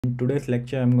In today's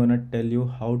lecture, I'm going to tell you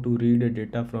how to read a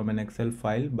data from an Excel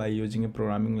file by using a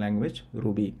programming language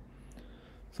Ruby.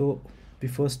 So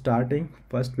before starting,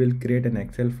 first we'll create an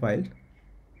Excel file.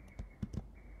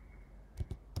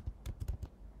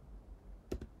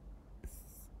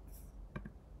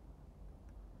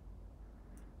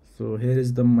 So here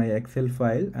is my Excel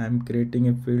file. I'm creating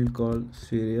a field called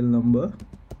serial number,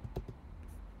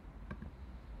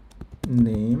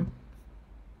 name,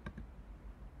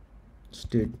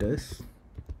 status,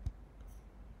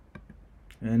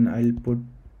 and I'll put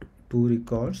two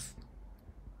records.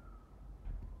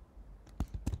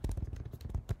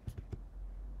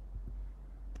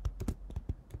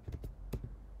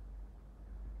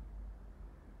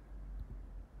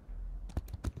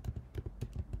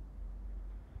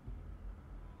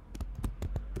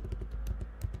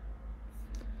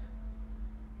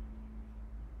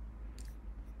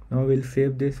 Now we'll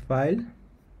save this file.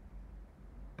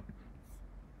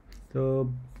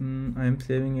 So I am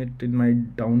saving it in my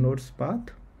downloads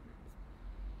path.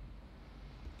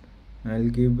 I'll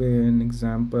give an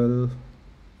example.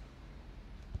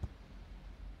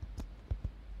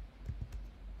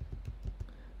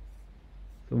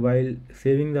 So while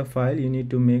saving the file, you need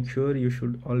to make sure you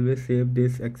should always save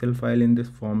this Excel file in this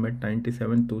format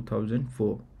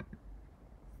 97/2004.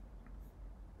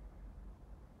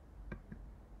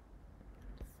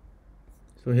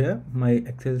 So here my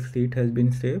Excel sheet has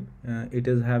been saved. It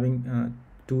is having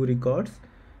two records,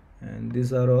 and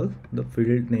these are all the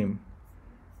field name.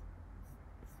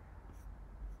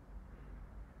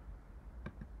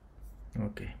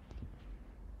 Okay.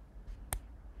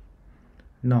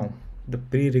 Now the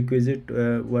prerequisite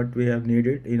what we have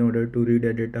needed in order to read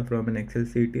a data from an Excel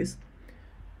sheet is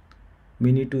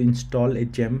we need to install a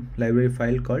gem library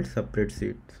file called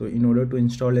Spreadsheet. So in order to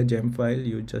install a gem file,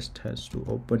 you just has to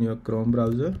open your Chrome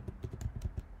browser,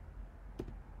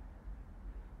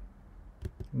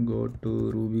 go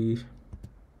to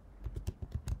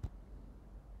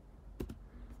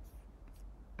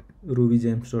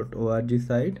rubygems.org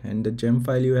site, and the gem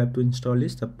file you have to install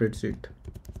is Spreadsheet.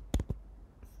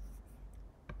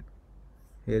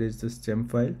 Here is this gem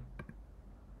file.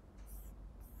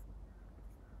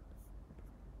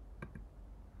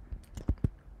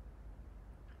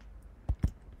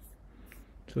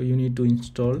 So you need to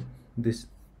install this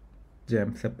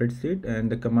gem Spreadsheet, and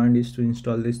the command is to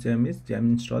install this gem is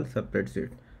gem install Spreadsheet.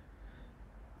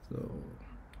 So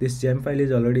this gem file is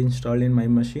already installed in my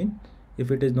machine.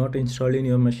 If it is not installed in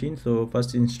your machine, so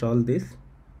first install this.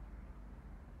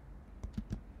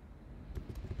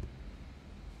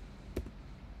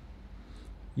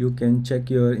 You can check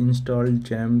your installed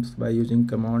gems by using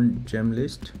command gem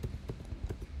list.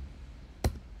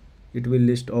 It will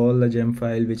list all the gem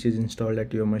file which is installed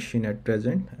at your machine at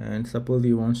present, and suppose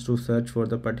you want to search for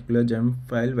the particular gem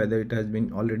file whether it has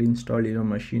been already installed in your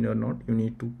machine or not, you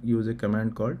need to use a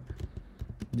command called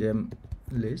gem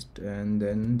list, and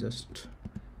then just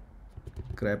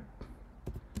grab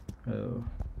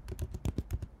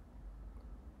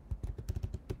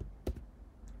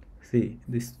see,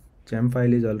 this gem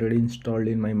file is already installed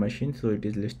in my machine, so it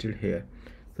is listed here.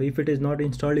 So if it is not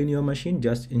installed in your machine,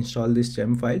 just install this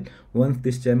gem file. Once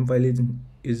this gem file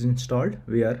is installed,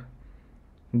 we are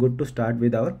good to start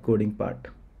with our coding part.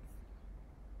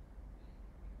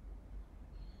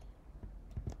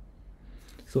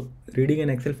 So reading an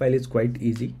Excel file is quite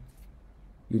easy.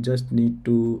 You just need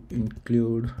to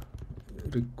include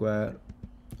require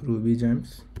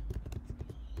rubygems.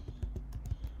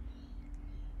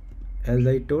 As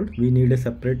I told, we need a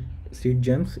separate sheet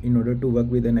gems in order to work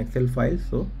with an Excel file,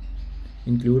 so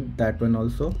include that one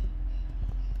also.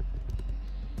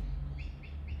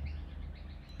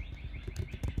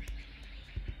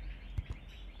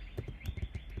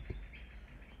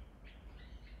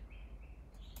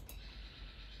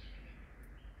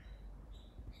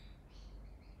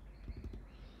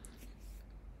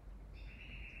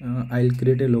 I'll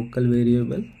create a local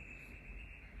variable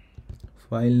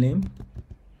file name,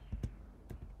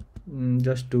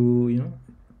 just to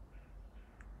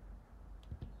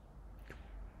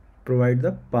provide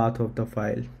the path of the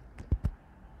file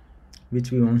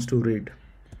which we want to read.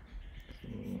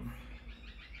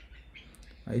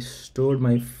 I stored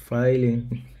my file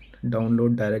in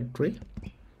download directory.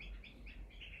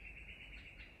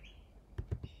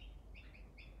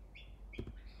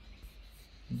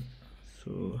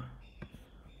 So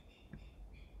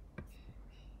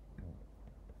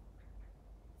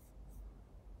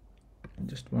I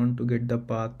just want to get the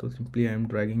path, so simply I am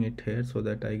dragging it here so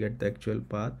that I get the actual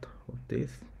path of this.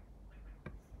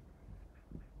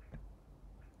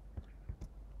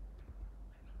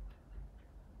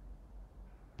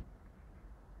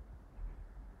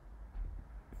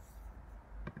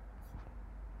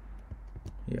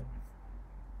 Yeah,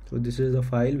 so this is the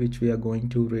file which we are going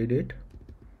to read it.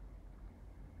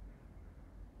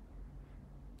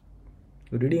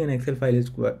 Reading an Excel file is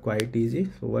quite easy.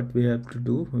 So what we have to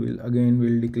do,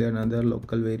 we'll declare another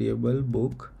local variable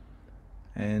book,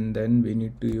 and then we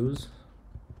need to use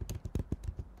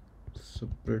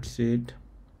spreadsheet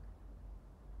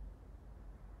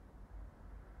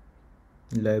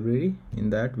library. In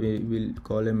that we will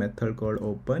call a method called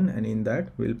open, and in that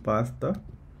we'll pass the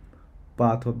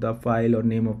path of the file or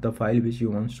name of the file which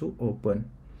you want to open.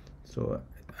 So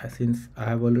since I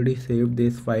have already saved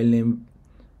this file name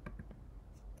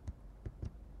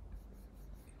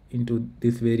into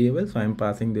this variable, so I am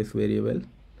passing this variable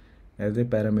as a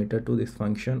parameter to this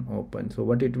function open. So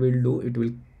what it will do, it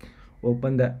will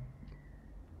open the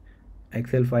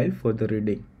Excel file for the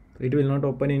reading. It will not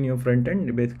open in your front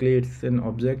end. Basically it's an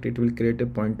object, it will create a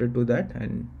pointer to that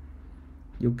and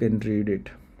you can read it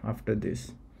after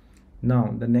this.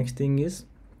 Now the next thing is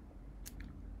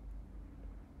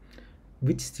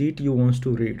which sheet you want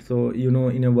to read. So you know,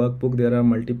 in a workbook there are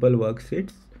multiple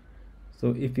worksheets.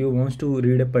 So if you want to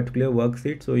read a particular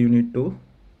worksheet, so you need to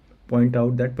point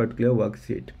out that particular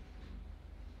worksheet.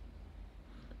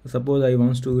 Suppose I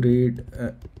want to read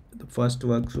the first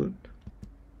worksheet.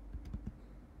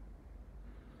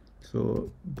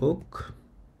 So book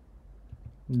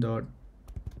dot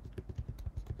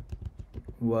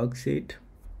worksheet.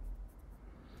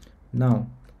 Now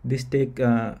this take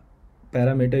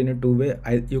parameter in a two-way.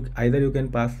 Either you can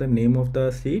pass the name of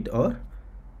the sheet or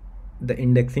the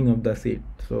indexing of the sheet.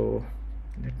 So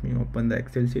let me open the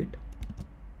Excel sheet.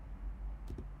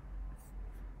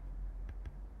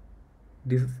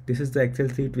 This is the Excel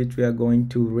sheet which we are going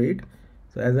to read.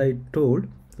 So as I told,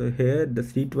 so here the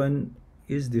sheet one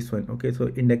is this one. Okay, so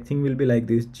indexing will be like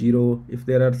this: 0. If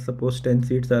there are suppose 10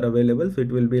 sheets are available, so it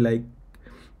will be like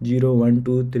 0 1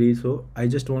 2 3. So I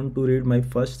just want to read my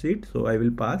first sheet, so I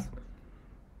will pass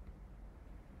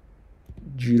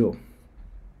 0.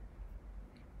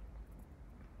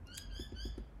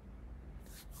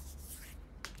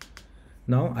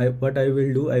 Now what I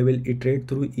will do, I will iterate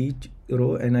through each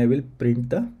row and I will print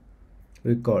the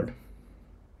record.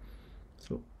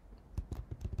 So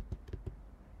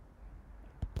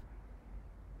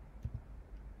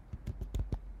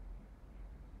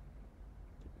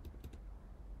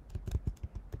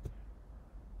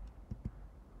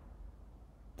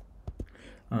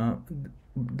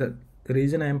the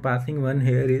reason I am passing 1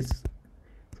 here is,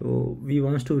 so we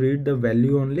want to read the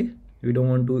value only, we don't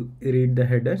want to read the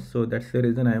header. So that's the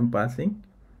reason I am passing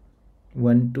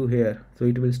 1 to here. So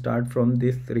it will start from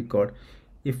this record.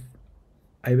 If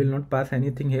I will not pass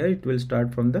anything here, it will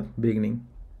start from the beginning.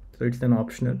 So it's an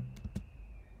optional.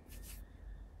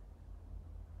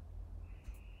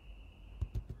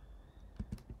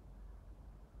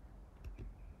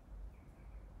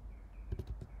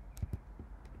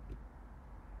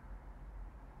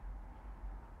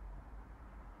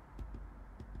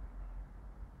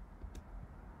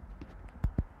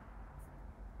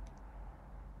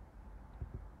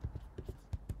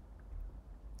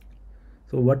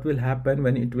 So what will happen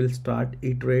when it will start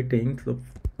iterating? So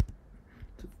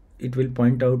it will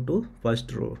point out to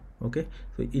first row. Okay,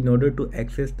 so in order to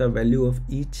access the value of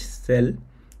each cell,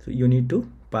 so you need to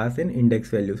pass an index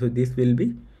value. So this will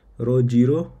be row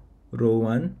 0, row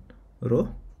 1,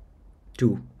 row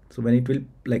 2. So when it will,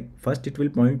 like, first it will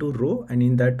point to row, and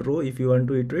in that row if you want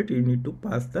to iterate, you need to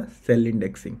pass the cell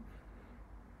indexing.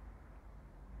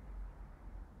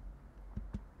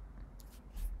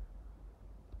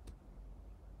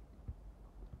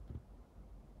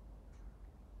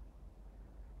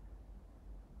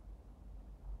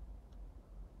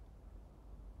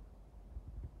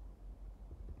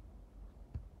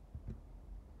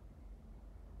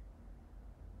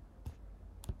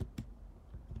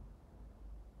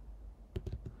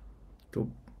 So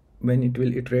when it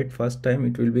will iterate first time,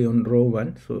 it will be on row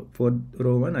 1. So for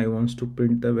row 1 I want to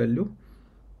print the value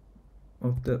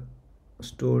of the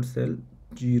stored cell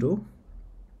 0.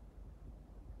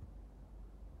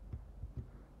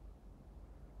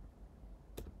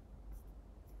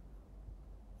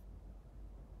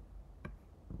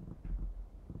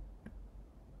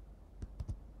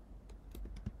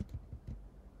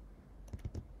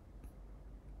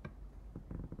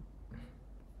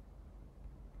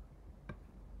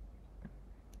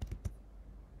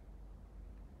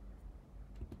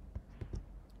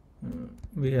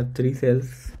 We have 3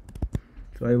 cells,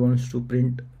 so I want to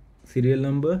print serial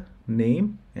number,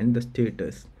 name and the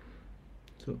status.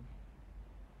 So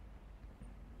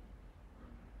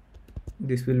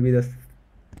this will be the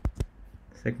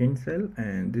second cell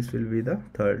and this will be the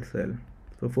third cell.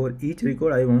 So for each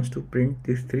record I want to print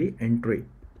this 3 entry.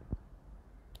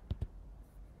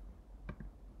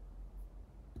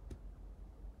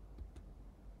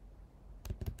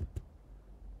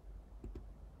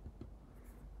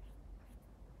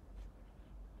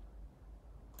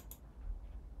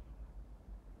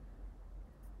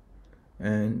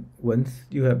 And once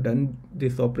you have done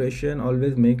this operation,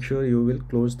 always make sure you will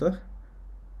close the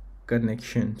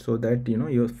connection so that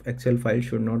your Excel file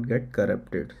should not get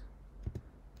corrupted.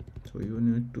 So you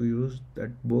need to use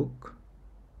that book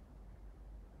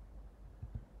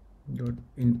dot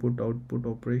input output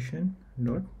operation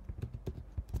dot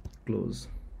close.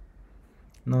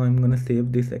 Now I'm gonna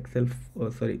save this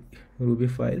Ruby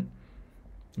file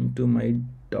into my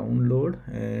download,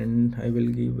 and I will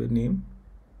give a name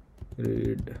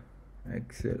read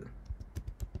excel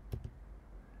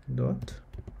dot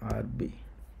rb.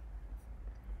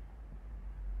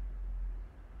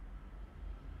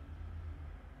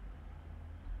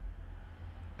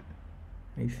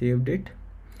 I saved it.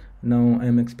 Now I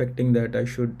am expecting that I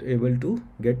should able to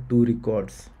get 2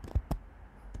 records.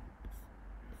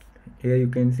 Here you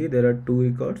can see there are 2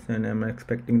 records, and I'm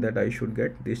expecting that I should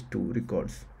get these 2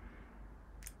 records.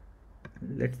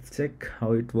 Let's check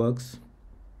how it works.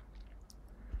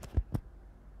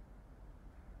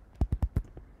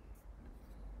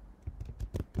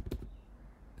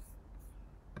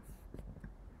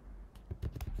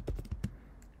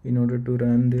 In order to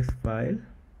run this file,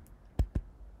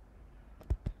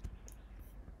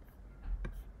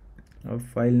 our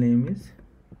file name is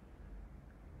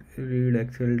read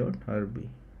excel.rb.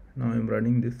 Now I'm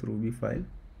running this Ruby file.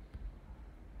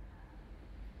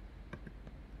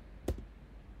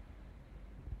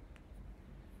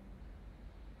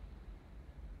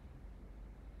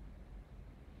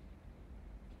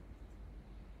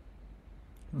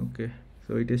 Okay,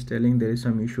 so it is telling there is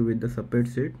some issue with the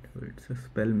spreadsheet. It's a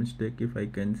spell mistake, if I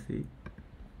can see.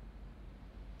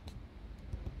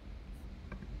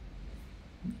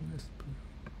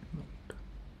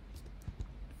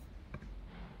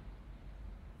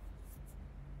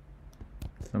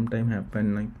 Sometime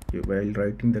happen like while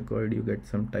writing the code you get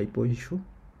some typo issue.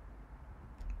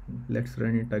 Let's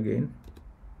run it again.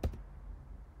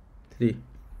 See,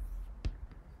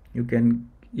 you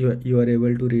are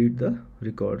able to read the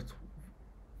records.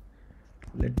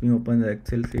 Let me open the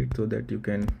Excel sheet so that you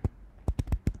can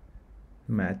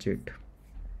match it.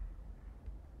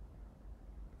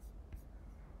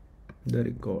 The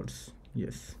records,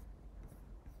 yes.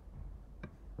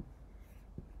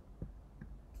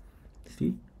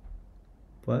 See,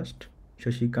 first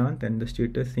Shashikant and the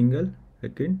status single,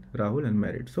 second Rahul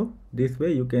unmarried. So this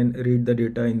way you can read the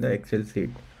data in the Excel sheet.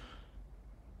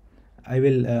 I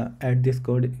will add this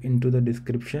code into the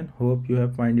description. Hope you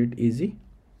have find it easy.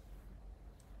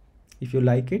 If you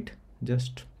like it,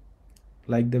 just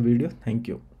like the video. Thank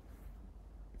you.